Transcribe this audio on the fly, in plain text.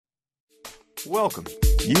Welcome.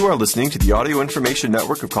 You are listening to the Audio Information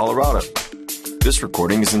Network of Colorado. This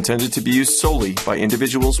recording is intended to be used solely by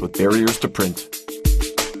individuals with barriers to print.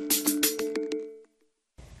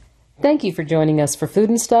 Thank you for joining us for Food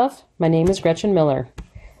and Stuff. My name is Gretchen Miller.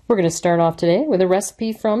 We're going to start off today with a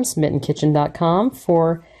recipe from SmittenKitchen.com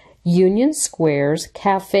for Union Square's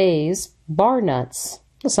Cafe's bar nuts.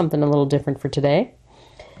 Something a little different for today.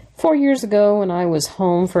 4 years ago, when I was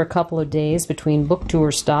home for a couple of days between book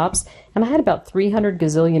tour stops, and I had about 300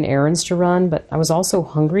 gazillion errands to run, but I was also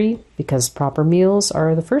hungry because proper meals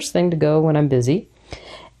are the first thing to go when I'm busy,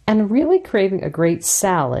 and really craving a great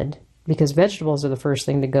salad because vegetables are the first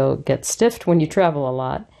thing to go get stiffed when you travel a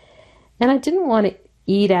lot. And I didn't want to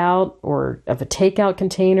eat out or of a takeout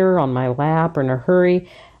container on my lap or in a hurry.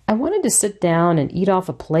 I wanted to sit down and eat off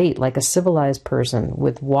a plate like a civilized person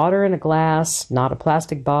with water in a glass, not a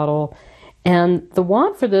plastic bottle. And the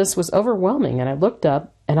want for this was overwhelming. And I looked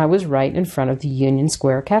up and I was right in front of the Union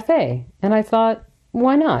Square Cafe. And I thought,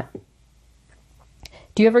 why not?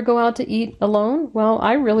 Do you ever go out to eat alone? Well,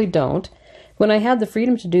 I really don't. When I had the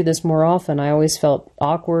freedom to do this more often, I always felt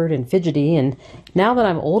awkward and fidgety, and now that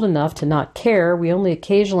I'm old enough to not care, we only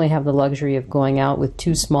occasionally have the luxury of going out with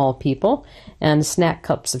two small people and snack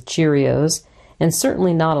cups of Cheerios, and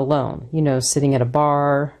certainly not alone, sitting at a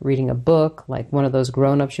bar, reading a book, like one of those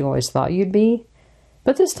grown-ups you always thought you'd be.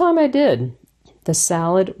 But this time I did. The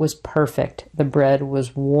salad was perfect. The bread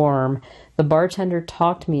was warm. The bartender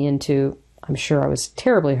talked me into, I'm sure I was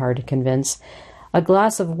terribly hard to convince, a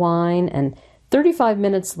glass of wine, and 35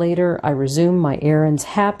 minutes later, I resumed my errands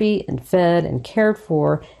happy and fed and cared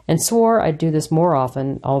for and swore I'd do this more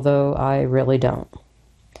often, although I really don't.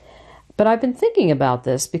 But I've been thinking about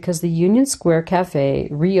this because the Union Square Cafe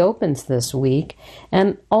reopens this week,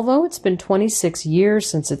 and although it's been 26 years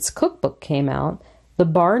since its cookbook came out, the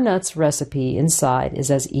bar nuts recipe inside is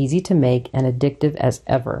as easy to make and addictive as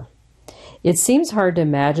ever. It seems hard to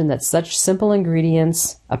imagine that such simple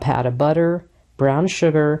ingredients, a pat of butter, brown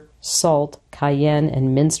sugar, salt, cayenne,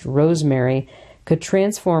 and minced rosemary could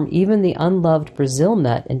transform even the unloved Brazil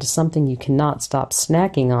nut into something you cannot stop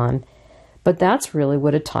snacking on. But that's really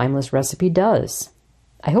what a timeless recipe does.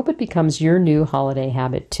 I hope it becomes your new holiday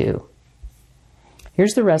habit too.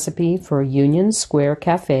 Here's the recipe for Union Square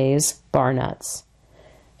Cafe's bar nuts.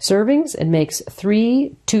 Servings, it makes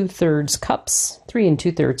 3 2/3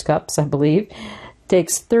 cups, I believe.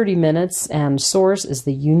 Takes 30 minutes, and source is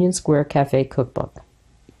the Union Square Cafe cookbook.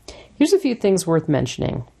 Here's a few things worth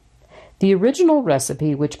mentioning. The original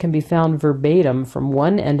recipe, which can be found verbatim from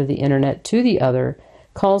one end of the internet to the other,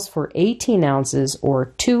 calls for 18 ounces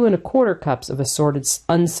or 2 1/4 cups of assorted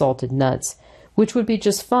unsalted nuts, which would be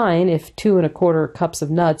just fine if 2 1/4 cups of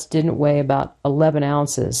nuts didn't weigh about 11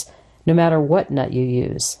 ounces, no matter what nut you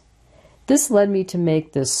use. This led me to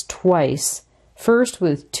make this twice. First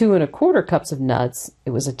with 2 1/4 cups of nuts. It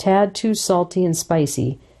was a tad too salty and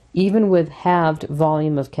spicy, even with halved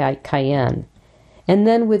volume of cayenne. And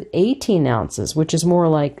then with 18 ounces, which is more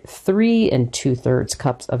like 3 2/3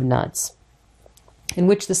 cups of nuts, in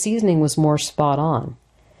which the seasoning was more spot on.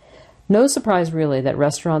 No surprise really that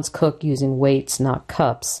restaurants cook using weights, not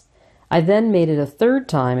cups. I then made it a third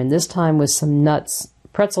time, and this time with some nuts,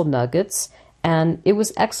 pretzel nuggets, and it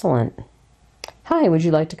was excellent. Hi, would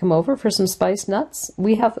you like to come over for some spiced nuts?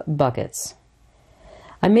 We have buckets.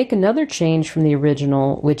 I make another change from the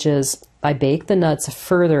original, which is I bake the nuts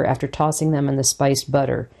further after tossing them in the spiced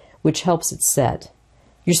butter, which helps it set.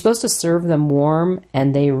 You're supposed to serve them warm,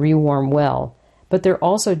 and they rewarm well, but they're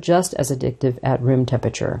also just as addictive at room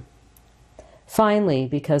temperature. Finally,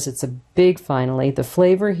 because it's a big finally, the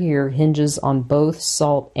flavor here hinges on both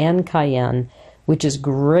salt and cayenne, which is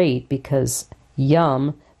great because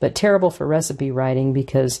yum, but terrible for recipe writing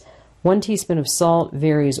because 1 teaspoon of salt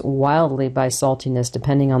varies wildly by saltiness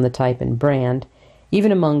depending on the type and brand.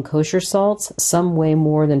 Even among kosher salts, some weigh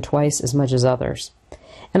more than twice as much as others.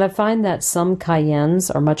 And I find that some cayennes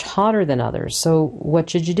are much hotter than others, so what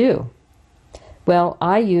should you do? Well,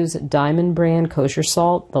 I use Diamond brand kosher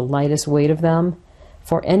salt, the lightest weight of them.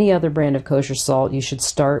 For any other brand of kosher salt, you should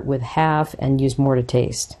start with half and use more to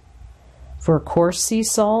taste. For coarse sea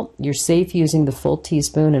salt, you're safe using the full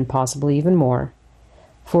teaspoon and possibly even more.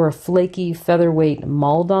 For a flaky featherweight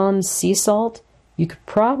Maldon sea salt, you could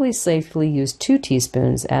probably safely use 2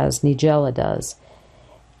 teaspoons as Nigella does.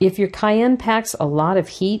 If your cayenne packs a lot of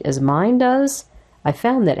heat as mine does, I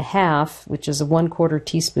found that half, which is a 1/4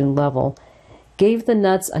 teaspoon level, gave the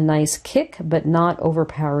nuts a nice kick but not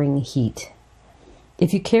overpowering heat.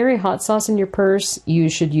 If you carry hot sauce in your purse, you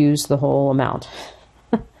should use the whole amount.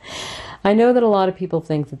 I know that a lot of people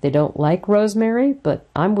think that they don't like rosemary, but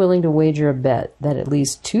I'm willing to wager a bet that at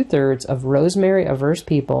least 2/3 of rosemary-averse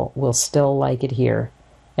people will still like it here.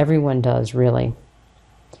 Everyone does, really.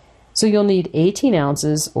 So you'll need 18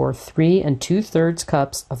 ounces or 3 2/3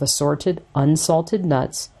 cups of assorted unsalted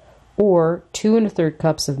nuts, or 2 1/3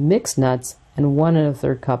 cups of mixed nuts and 1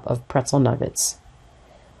 1/3 cup of pretzel nuggets.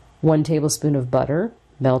 1 tablespoon of butter,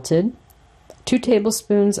 melted, 2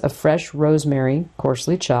 tablespoons of fresh rosemary,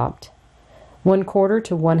 coarsely chopped, 1/4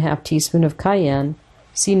 to 1/2 teaspoon of cayenne,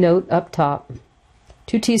 see note up top,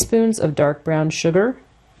 2 teaspoons of dark brown sugar,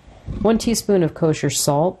 1 teaspoon of kosher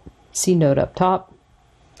salt, see note up top.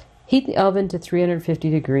 Heat the oven to 350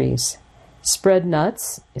 degrees. Spread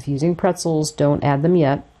nuts, if using pretzels, don't add them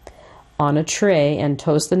yet, on a tray and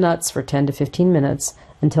toast the nuts for 10 to 15 minutes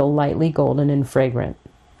until lightly golden and fragrant.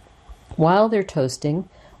 While they're toasting,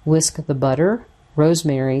 whisk the butter,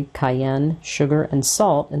 rosemary, cayenne, sugar, and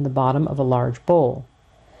salt in the bottom of a large bowl.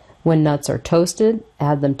 When nuts are toasted,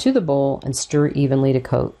 add them to the bowl and stir evenly to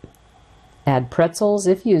coat. Add pretzels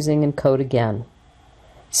if using and coat again.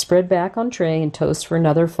 Spread back on tray and toast for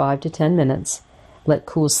another 5 to 10 minutes. Let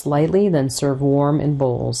cool slightly, then serve warm in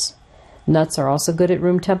bowls. Nuts are also good at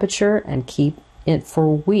room temperature and keep it for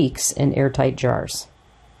weeks in airtight jars.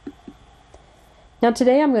 Now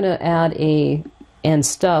today I'm going to add a and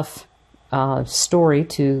stuff story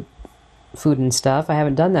to Food and Stuff. I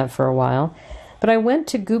haven't done that for a while, but I went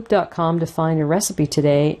to goop.com to find a recipe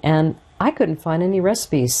today, and I couldn't find any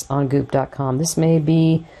recipes on goop.com. This may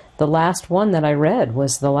be the last one that I read,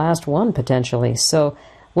 was the last one potentially. So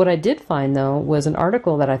what I did find, though, was an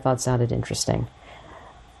article that I thought sounded interesting.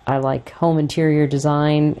 I like home interior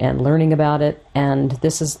design and learning about it, and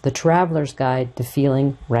this is the Traveler's Guide to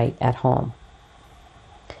Feeling Right at Home.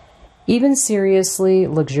 Even seriously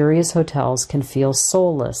luxurious hotels can feel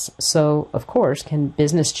soulless, so of course can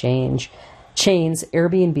business chains,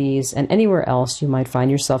 Airbnbs, and anywhere else you might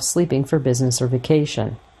find yourself sleeping for business or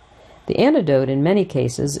vacation. The antidote in many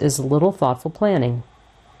cases is a little thoughtful planning.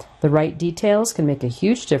 The right details can make a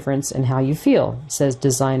huge difference in how you feel, says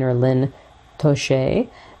designer Lynn Touche,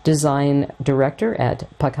 design director at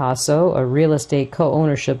Picasso, a real estate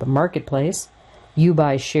co-ownership marketplace. You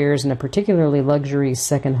buy shares in a particularly luxury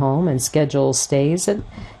second home and schedule stays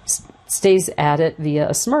at it via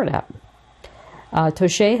a smart app.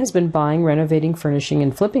 Touche has been buying, renovating, furnishing,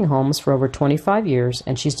 and flipping homes for over 25 years,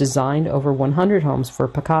 and she's designed over 100 homes for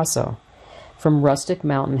Picasso, from rustic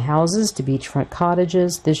mountain houses to beachfront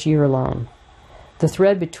cottages this year alone. The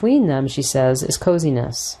thread between them, she says, is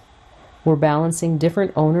coziness. We're balancing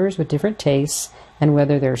different owners with different tastes, and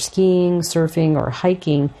whether they're skiing, surfing, or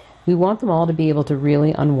hiking, we want them all to be able to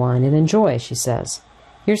really unwind and enjoy, she says.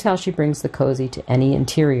 Here's how she brings the cozy to any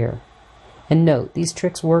interior. And note, these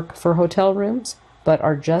tricks work for hotel rooms, but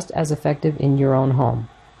are just as effective in your own home.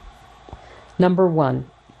 Number 1,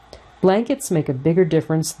 blankets make a bigger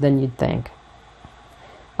difference than you'd think.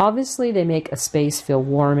 Obviously, they make a space feel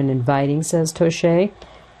warm and inviting, says Touche.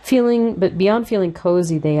 But beyond feeling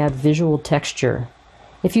cozy, they add visual texture.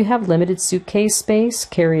 If you have limited suitcase space,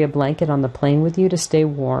 carry a blanket on the plane with you to stay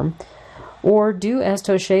warm, or do as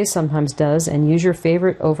Touche sometimes does and use your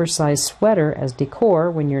favorite oversized sweater as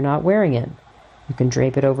decor when you're not wearing it. You can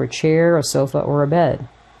drape it over a chair, a sofa, or a bed.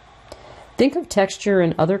 Think of texture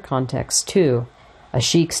in other contexts, too. A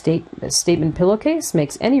chic statement pillowcase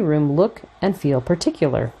makes any room look and feel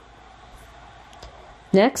particular.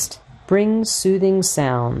 Next, bring soothing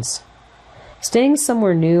sounds. Staying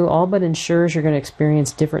somewhere new all but ensures you're going to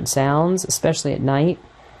experience different sounds, especially at night.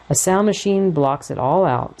 A sound machine blocks it all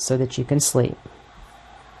out so that you can sleep.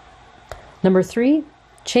 Number 3,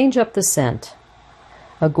 change up the scent.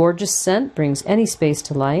 A gorgeous scent brings any space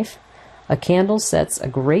to life. A candle sets a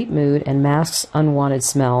great mood and masks unwanted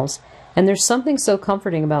smells. And there's something so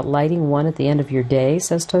comforting about lighting one at the end of your day,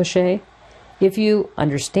 says Touche. If you,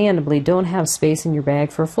 understandably, don't have space in your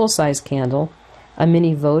bag for a full-size candle, a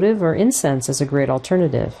mini votive or incense is a great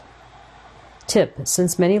alternative. Tip: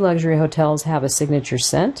 since many luxury hotels have a signature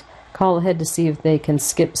scent, call ahead to see if they can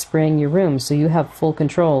skip spraying your room so you have full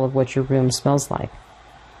control of what your room smells like.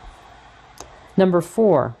 Number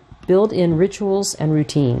 4, build in rituals and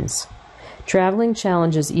routines. Traveling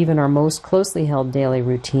challenges even our most closely held daily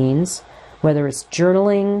routines. Whether it's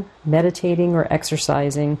journaling, meditating, or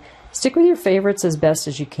exercising, stick with your favorites as best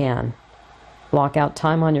as you can. Block out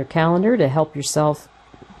time on your calendar to help yourself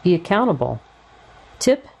be accountable.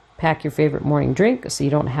 Tip: pack your favorite morning drink so you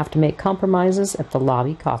don't have to make compromises at the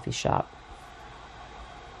lobby coffee shop.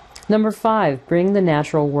 Number 5, bring the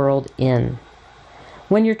natural world in.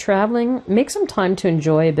 When you're traveling, make some time to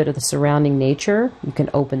enjoy a bit of the surrounding nature. You can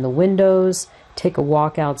open the windows, take a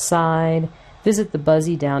walk outside, visit the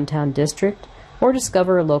buzzy downtown district, or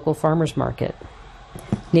discover a local farmer's market.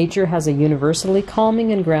 Nature has a universally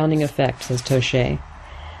calming and grounding effect, says Toshe.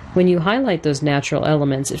 When you highlight those natural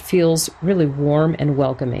elements, it feels really warm and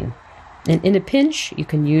welcoming. And in a pinch, you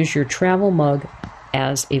can use your travel mug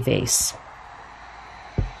as a vase.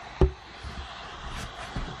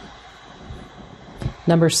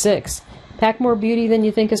 Number 6, pack more beauty than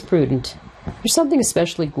you think is prudent. There's something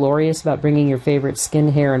especially glorious about bringing your favorite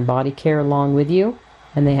skin, hair, and body care along with you,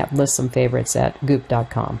 and they have lists some favorites at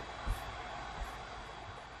goop.com.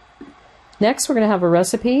 Next, we're going to have a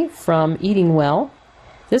recipe from Eating Well.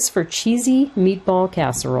 This for cheesy meatball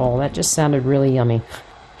casserole. That just sounded really yummy.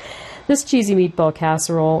 This cheesy meatball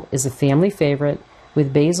casserole is a family favorite,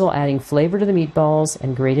 with basil adding flavor to the meatballs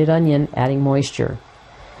and grated onion adding moisture.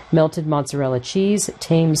 Melted mozzarella cheese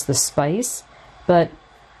tames the spice, but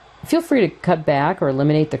feel free to cut back or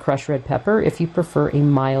eliminate the crushed red pepper if you prefer a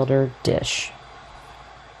milder dish.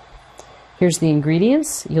 Here's the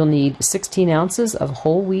ingredients. You'll need 16 ounces of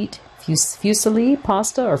whole wheat fusilli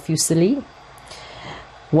pasta or fusilli,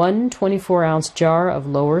 1 24-ounce jar of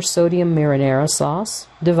lower sodium marinara sauce,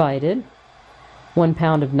 divided, 1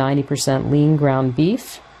 pound of 90% lean ground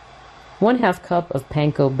beef, 1/2 cup of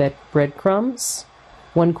panko breadcrumbs,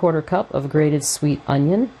 1/4 cup of grated sweet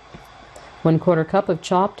onion, 1/4 cup of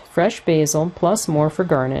chopped fresh basil plus more for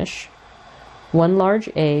garnish, 1 large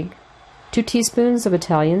egg, 2 teaspoons of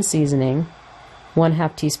Italian seasoning,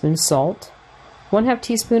 1/2 teaspoon salt, 1/2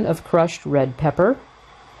 teaspoon of crushed red pepper,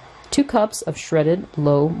 2 cups of shredded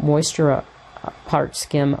low moisture part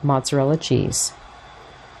skim mozzarella cheese.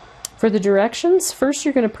 For the directions, first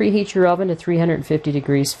you're going to preheat your oven to 350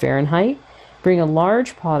 degrees Fahrenheit. Bring a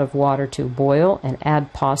large pot of water to boil and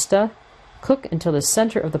add pasta. Cook until the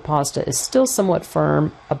center of the pasta is still somewhat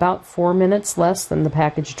firm, about 4 minutes less than the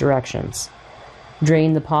package directions.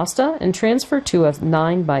 Drain the pasta and transfer to a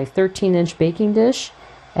 9 by 13 inch baking dish.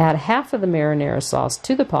 Add half of the marinara sauce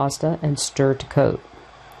to the pasta and stir to coat.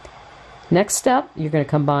 Next step, you're going to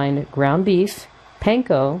combine ground beef,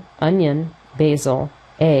 panko, onion, basil,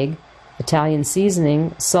 egg, Italian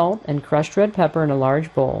seasoning, salt, and crushed red pepper in a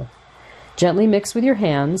large bowl. Gently mix with your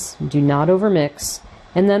hands, do not overmix,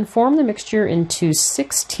 and then form the mixture into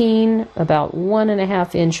 16 about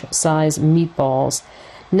 1.5 inch size meatballs,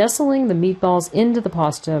 nestling the meatballs into the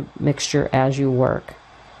pasta mixture as you work.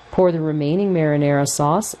 Pour the remaining marinara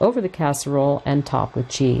sauce over the casserole and top with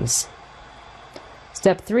cheese.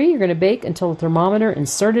 Step 3, you're going to bake until the thermometer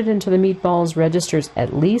inserted into the meatballs registers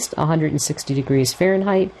at least 160 degrees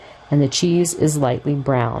Fahrenheit and the cheese is lightly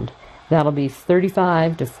browned. That'll be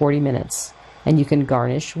 35 to 40 minutes, and you can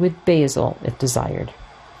garnish with basil if desired.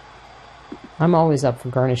 I'm always up for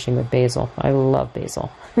garnishing with basil. I love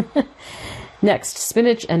basil. Next,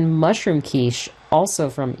 spinach and mushroom quiche, also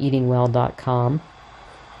from eatingwell.com.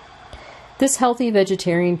 This healthy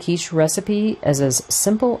vegetarian quiche recipe is as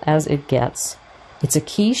simple as it gets. It's a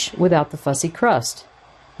quiche without the fussy crust.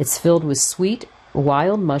 It's filled with sweet,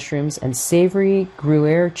 wild mushrooms and savory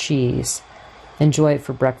Gruyere cheese. Enjoy it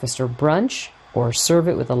for breakfast or brunch, or serve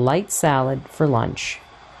it with a light salad for lunch.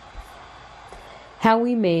 How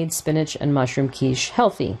we made spinach and mushroom quiche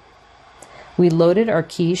healthy. We loaded our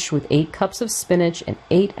quiche with 8 cups of spinach and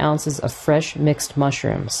 8 ounces of fresh mixed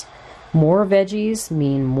mushrooms. More veggies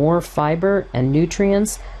mean more fiber and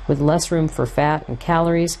nutrients, with less room for fat and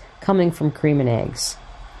calories coming from cream and eggs.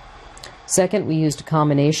 Second, we used a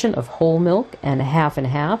combination of whole milk and half and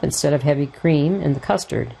half instead of heavy cream in the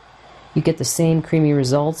custard. You get the same creamy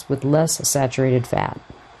results with less saturated fat.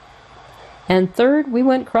 And third, we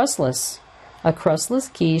went crustless. A crustless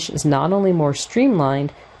quiche is not only more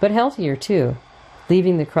streamlined, but healthier too.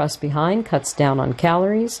 Leaving the crust behind cuts down on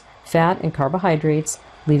calories, fat, and carbohydrates,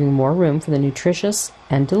 leaving more room for the nutritious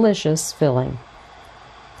and delicious filling.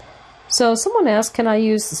 So someone asked, can I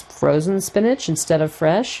use frozen spinach instead of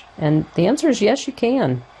fresh? And the answer is yes, you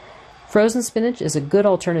can. Frozen spinach is a good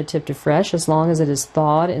alternative to fresh as long as it is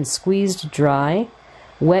thawed and squeezed dry.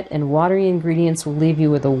 Wet and watery ingredients will leave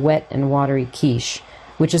you with a wet and watery quiche,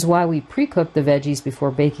 which is why we pre-cook the veggies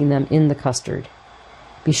before baking them in the custard.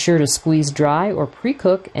 Be sure to squeeze dry or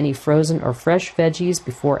pre-cook any frozen or fresh veggies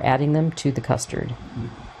before adding them to the custard.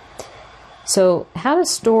 So, how to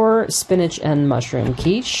store spinach and mushroom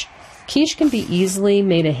quiche. Quiche can be easily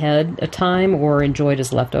made ahead of time or enjoyed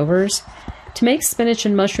as leftovers. To make spinach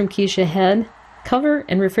and mushroom quiche ahead, cover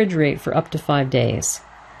and refrigerate for up to 5 days.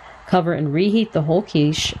 Cover and reheat the whole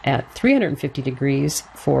quiche at 350 degrees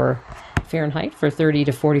Fahrenheit for 30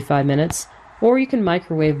 to 45 minutes, or you can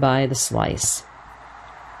microwave by the slice.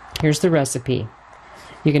 Here's the recipe.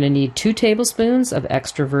 You're going to need 2 tablespoons of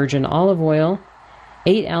extra virgin olive oil,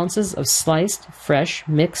 8 ounces of sliced, fresh,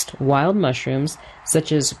 mixed wild mushrooms,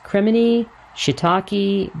 such as crimini,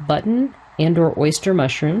 shiitake, button, and/or oyster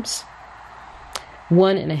mushrooms,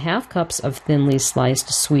 1½ cups of thinly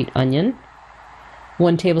sliced sweet onion,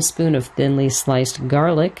 1 tablespoon of thinly sliced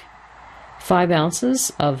garlic, 5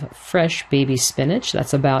 ounces of fresh baby spinach,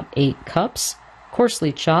 that's about 8 cups,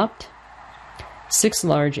 coarsely chopped, 6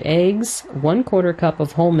 large eggs, 1/4 cup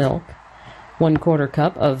of whole milk, 1/4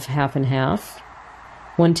 cup of half and half,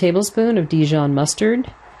 1 tablespoon of Dijon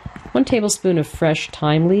mustard, 1 tablespoon of fresh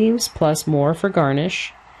thyme leaves plus more for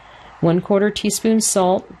garnish, 1/4 teaspoon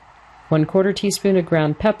salt, 1/4 teaspoon of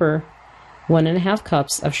ground pepper, 1½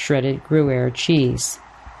 cups of shredded Gruyere cheese.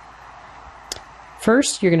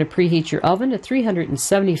 First, you're going to preheat your oven to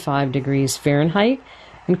 375 degrees Fahrenheit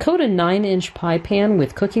and coat a 9-inch pie pan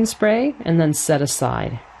with cooking spray and then set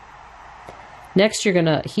aside. Next, you're going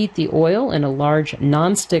to heat the oil in a large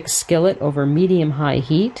nonstick skillet over medium-high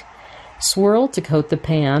heat. Swirl to coat the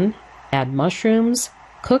pan, add mushrooms,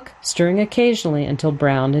 cook, stirring occasionally until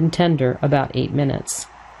browned and tender, about 8 minutes.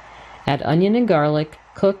 Add onion and garlic,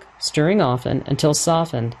 cook, stirring often until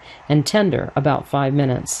softened and tender, about 5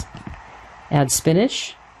 minutes. Add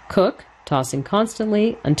spinach, cook, tossing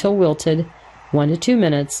constantly until wilted, 1 to 2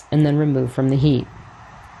 minutes, and then remove from the heat.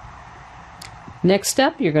 Next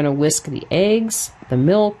step, you're going to whisk the eggs, the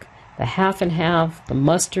milk, the half and half, the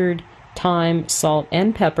mustard, thyme, salt,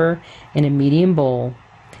 and pepper in a medium bowl,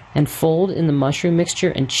 and fold in the mushroom mixture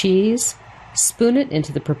and cheese, spoon it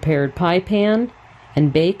into the prepared pie pan,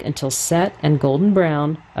 and bake until set and golden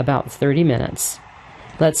brown, about 30 minutes.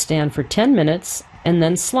 Let stand for 10 minutes, and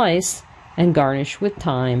then slice and garnish with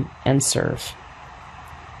thyme and serve.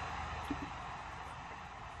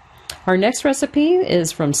 Our next recipe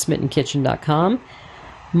is from SmittenKitchen.com.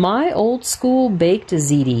 My old school baked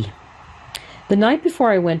ziti. The night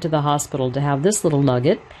before I went to the hospital to have this little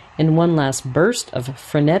nugget, in one last burst of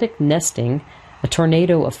frenetic nesting, a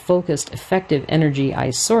tornado of focused, effective energy I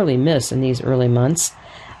sorely miss in these early months,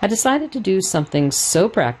 I decided to do something so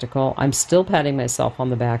practical I'm still patting myself on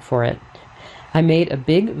the back for it. I made a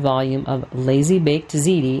big volume of lazy baked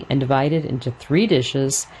ziti and divided into 3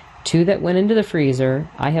 dishes, 2 that went into the freezer.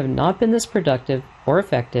 I have not been this productive or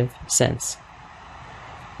effective since.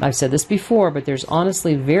 I've said this before, but there's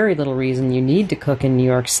honestly very little reason you need to cook in New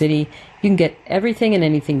York City. You can get everything and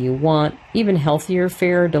anything you want, even healthier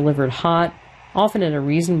fare delivered hot, often at a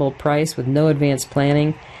reasonable price with no advanced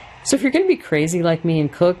planning. So if you're going to be crazy like me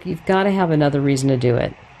and cook, you've got to have another reason to do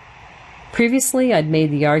it. Previously, I'd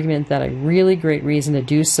made the argument that a really great reason to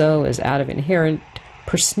do so is out of inherent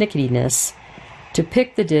persnicketyness, to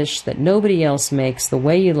pick the dish that nobody else makes the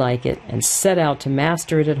way you like it and set out to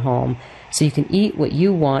master it at home so you can eat what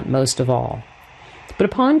you want most of all. But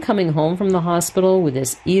upon coming home from the hospital with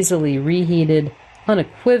this easily reheated,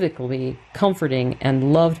 unequivocally comforting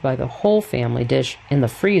and loved by the whole family dish in the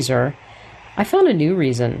freezer, I found a new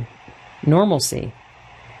reason: normalcy.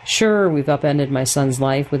 Sure, we've upended my son's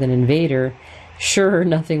life with an invader. Sure,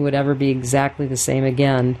 nothing would ever be exactly the same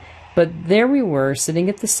again. But there we were, sitting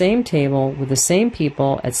at the same table with the same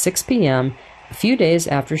people at 6 p.m. a few days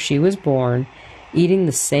after she was born, eating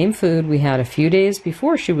the same food we had a few days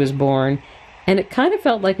before she was born, and it kind of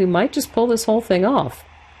felt like we might just pull this whole thing off.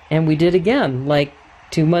 And we did again, like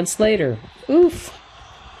 2 months later. Oof!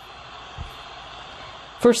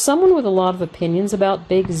 For someone with a lot of opinions about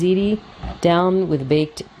baked ziti, down with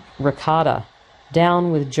baked ricotta,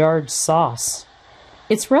 down with jarred sauce.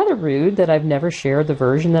 It's rather rude that I've never shared the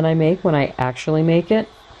version that I make when I actually make it.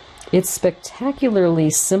 It's spectacularly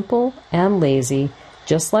simple and lazy,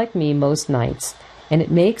 just like me most nights, and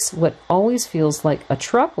it makes what always feels like a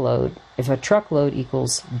truckload, if a truckload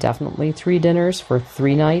equals definitely 3 dinners for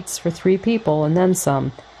 3 nights for 3 people and then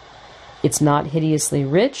some. It's not hideously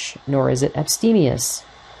rich, nor is it abstemious.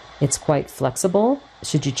 It's quite flexible,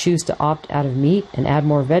 should you choose to opt out of meat and add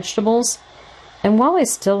more vegetables. And while I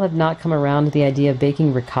still have not come around to the idea of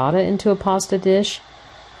baking ricotta into a pasta dish,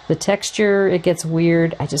 the texture, it gets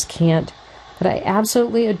weird, I just can't. But I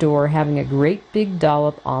absolutely adore having a great big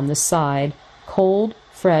dollop on the side, cold,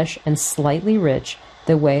 fresh, and slightly rich,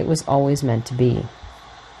 the way it was always meant to be.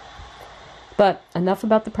 But enough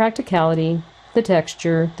about the practicality, the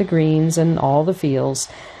texture, the greens, and all the feels.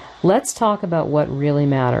 Let's talk about what really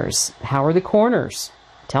matters. How are the corners?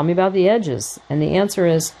 Tell me about the edges. And the answer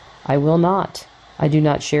is, I will not. I do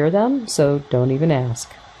not share them, so don't even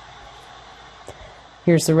ask.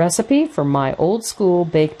 Here's the recipe for my old school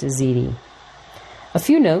baked ziti. A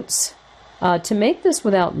few notes. To make this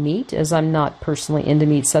without meat, as I'm not personally into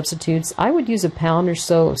meat substitutes, I would use a pound or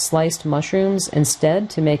so of sliced mushrooms instead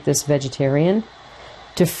to make this vegetarian.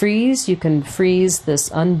 To freeze, you can freeze this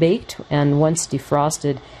unbaked, and once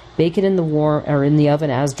defrosted, bake it in the oven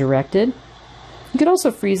as directed. You could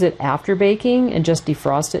also freeze it after baking and just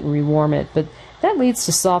defrost it and rewarm it, but that leads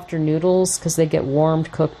to softer noodles because they get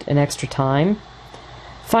warmed, cooked an extra time.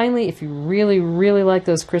 Finally, if you really, really like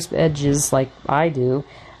those crisp edges like I do,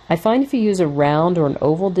 I find if you use a round or an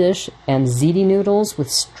oval dish and ziti noodles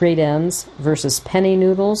with straight ends versus penne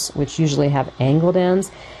noodles, which usually have angled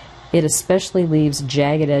ends, it especially leaves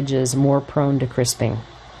jagged edges more prone to crisping.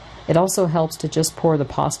 It also helps to just pour the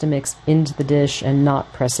pasta mix into the dish and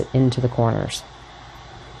not press it into the corners.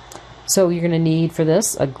 So you're going to need for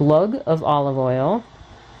this a glug of olive oil,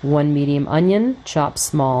 1 medium onion chopped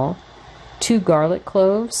small, 2 garlic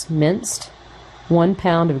cloves minced, 1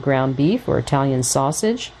 pound of ground beef or Italian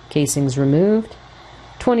sausage, casings removed,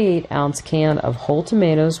 28-ounce can of whole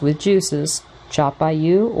tomatoes with juices, chopped by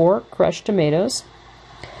you or crushed tomatoes,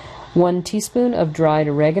 1 teaspoon of dried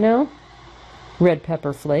oregano, red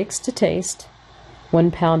pepper flakes to taste,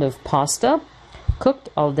 1 pound of pasta, cooked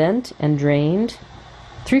al dente and drained,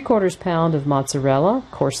 3/4 pound of mozzarella,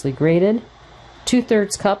 coarsely grated,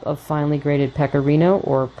 2/3 cup of finely grated pecorino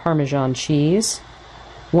or Parmesan cheese,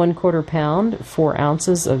 1/4 pound, 4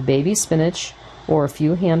 ounces of baby spinach, or a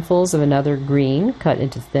few handfuls of another green cut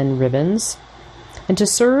into thin ribbons. And to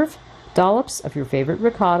serve, dollops of your favorite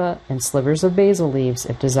ricotta and slivers of basil leaves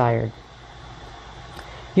if desired.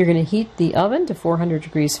 You're going to heat the oven to 400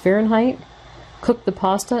 degrees Fahrenheit. Cook the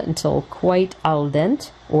pasta until quite al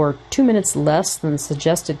dente, or 2 minutes less than the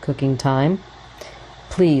suggested cooking time.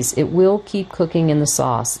 Please, it will keep cooking in the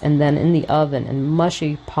sauce and then in the oven, and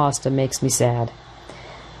mushy pasta makes me sad.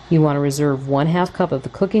 You want to reserve 1/2 cup of the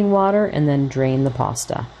cooking water and then drain the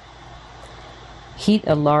pasta. Heat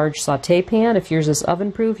a large sauté pan. If yours is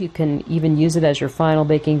oven-proof, you can even use it as your final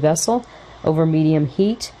baking vessel over medium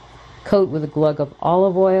heat. Coat with a glug of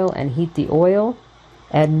olive oil and heat the oil.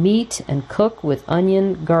 Add meat and cook with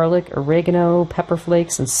onion, garlic, oregano, pepper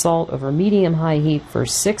flakes, and salt over medium-high heat for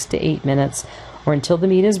 6 to 8 minutes or until the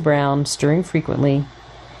meat is brown, stirring frequently.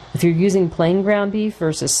 If you're using plain ground beef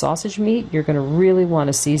versus sausage meat, you're going to really want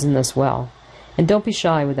to season this well. And don't be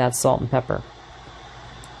shy with that salt and pepper.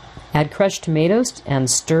 Add crushed tomatoes and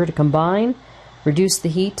stir to combine. Reduce the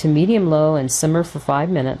heat to medium-low and simmer for 5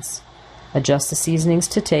 minutes. Adjust the seasonings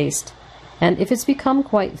to taste. And if it's become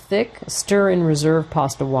quite thick, stir in reserve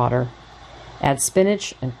pasta water. Add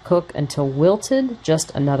spinach and cook until wilted,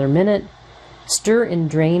 just another minute. Stir in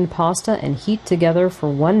drained pasta and heat together for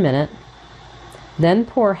 1 minute. Then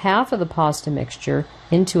pour half of the pasta mixture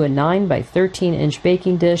into a 9 by 13 inch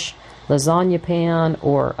baking dish, lasagna pan,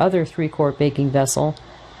 or other 3-quart baking vessel,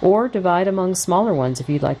 or divide among smaller ones if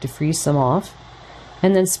you'd like to freeze some off,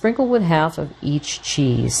 and then sprinkle with half of each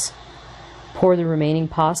cheese. Pour the remaining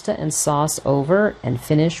pasta and sauce over and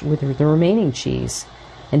finish with the remaining cheese,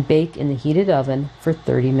 and bake in the heated oven for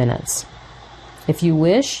 30 minutes. If you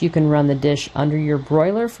wish, you can run the dish under your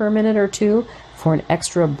broiler for a minute or two for an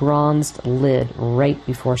extra bronzed lid right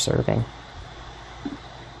before serving.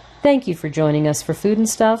 Thank you for joining us for Food and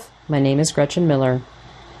Stuff. My name is Gretchen Miller.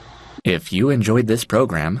 If you enjoyed this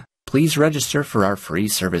program, please register for our free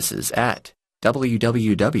services at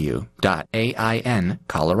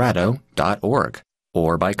www.aincolorado.org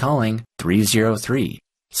or by calling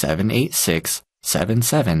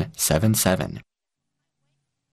 303-786-7777.